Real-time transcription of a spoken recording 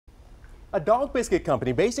A dog biscuit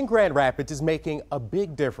company based in Grand Rapids is making a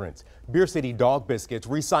big difference. Beer City Dog Biscuits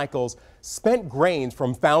recycles spent grains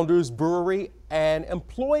from Founders Brewery and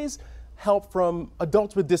employs help from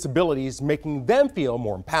adults with disabilities, making them feel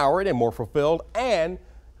more empowered and more fulfilled, and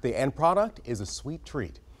the end product is a sweet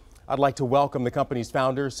treat. I'd like to welcome the company's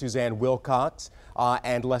founders, Suzanne Wilcox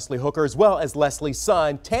and Leslie Hooker, as well as Leslie's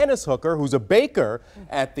son, Tanis Hooker, who's a baker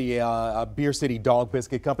at the Beer City Dog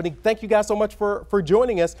Biscuit Company. Thank you guys so much for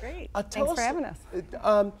joining us. Great. Thanks for having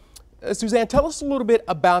us. Suzanne, tell us a little bit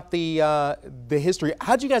about the history.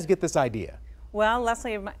 How'd you guys get this idea? Well,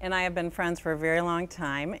 Leslie and I have been friends for a very long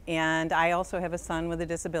time, and I also have a son with a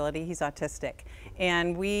disability. He's autistic.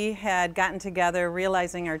 And we had gotten together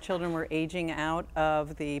realizing our children were aging out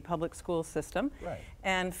of the public school system, right,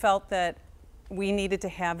 and felt that we needed to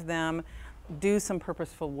have them do some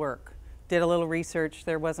purposeful work. Did a little research.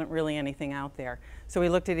 There wasn't really anything out there. So we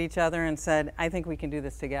looked at each other and said, I think we can do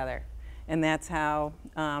this together. And that's how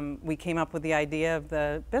we came up with the idea of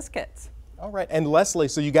the biscuits. All right, and Leslie,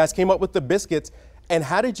 so you guys came up with the biscuits, and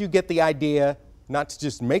how did you get the idea not to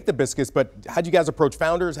just make the biscuits, but how did you guys approach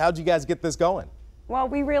Founders? How did you guys get this going? Well,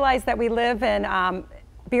 we realized that we live in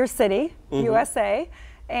Beer City, USA,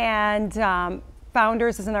 and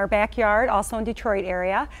Founders is in our backyard, also in Detroit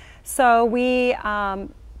area. So we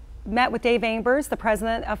met with Dave Ambers, the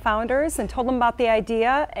president of Founders, and told him about the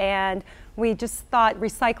idea, and we just thought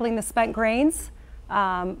recycling the spent grains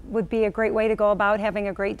would be a great way to go about having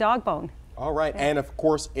a great dog bone. All right, and of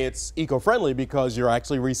course it's eco-friendly because you're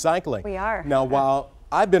actually recycling. We are. Now, while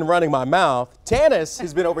I've been running my mouth, Tanis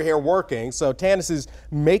has been over here working, so Tanis is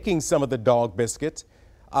making some of the dog biscuits.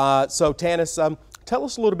 So Tanis, tell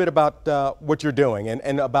us a little bit about what you're doing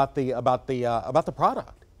and about the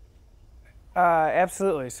product.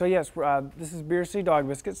 Absolutely. So yes, this is Beer City Dog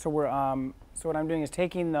Biscuits. So we're so what I'm doing is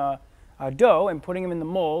taking the dough and putting them in the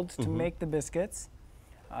molds to make the biscuits.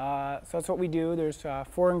 So that's what we do. There's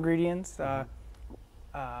 4 ingredients,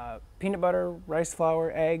 peanut butter, rice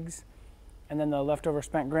flour, eggs, and then the leftover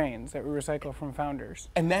spent grains that we recycle from Founders.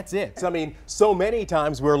 And that's it. So, I mean, so many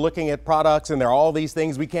times we're looking at products and there are all these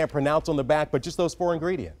things we can't pronounce on the back, but just those 4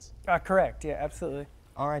 ingredients. Correct, yeah, absolutely.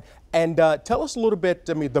 All right, and tell us a little bit,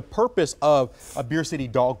 I mean, the purpose of Beer City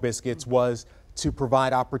Dog Biscuits was to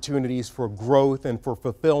provide opportunities for growth and for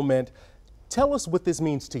fulfillment. Tell us what this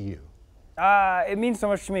means to you. It means so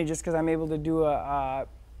much to me just because I'm able to do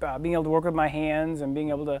being able to work with my hands and being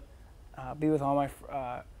able to be with all my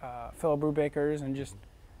fellow brew bakers and just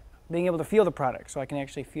being able to feel the product so I can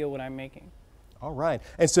actually feel what I'm making. All right,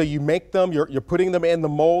 and so you make them, you're putting them in the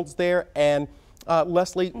molds there, and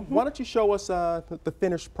Leslie, why don't you show us the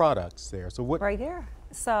finished products there? So what? Right here.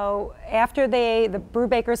 So after the brew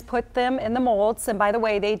bakers put them in the molds, and by the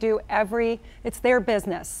way, they do it's their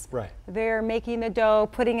business. Right. They're making the dough,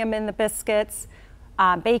 putting them in the biscuits,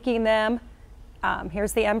 baking them.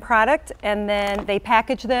 Here's the end product, and then they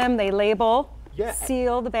package them, they label,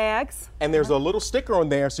 seal the bags. And there's a little sticker on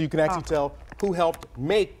there so you can actually tell who helped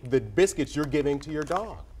make the biscuits you're giving to your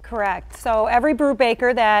dog. Correct. So every brew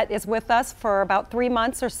baker that is with us for about 3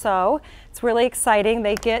 months or so, it's really exciting.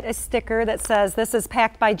 They get a sticker that says, this is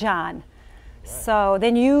packed by John. Right. So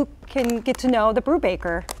then you can get to know the brew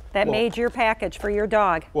baker that made your package for your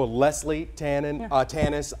dog. Well, Leslie,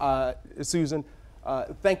 Tanis, Susan,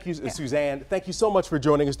 thank you, Suzanne. Thank you so much for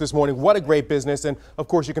joining us this morning. What a great business. And of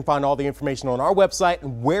course, you can find all the information on our website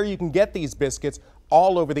and where you can get these biscuits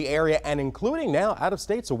all over the area and including now out of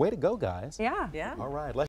state. So way to go, guys. Yeah. Yeah. All right.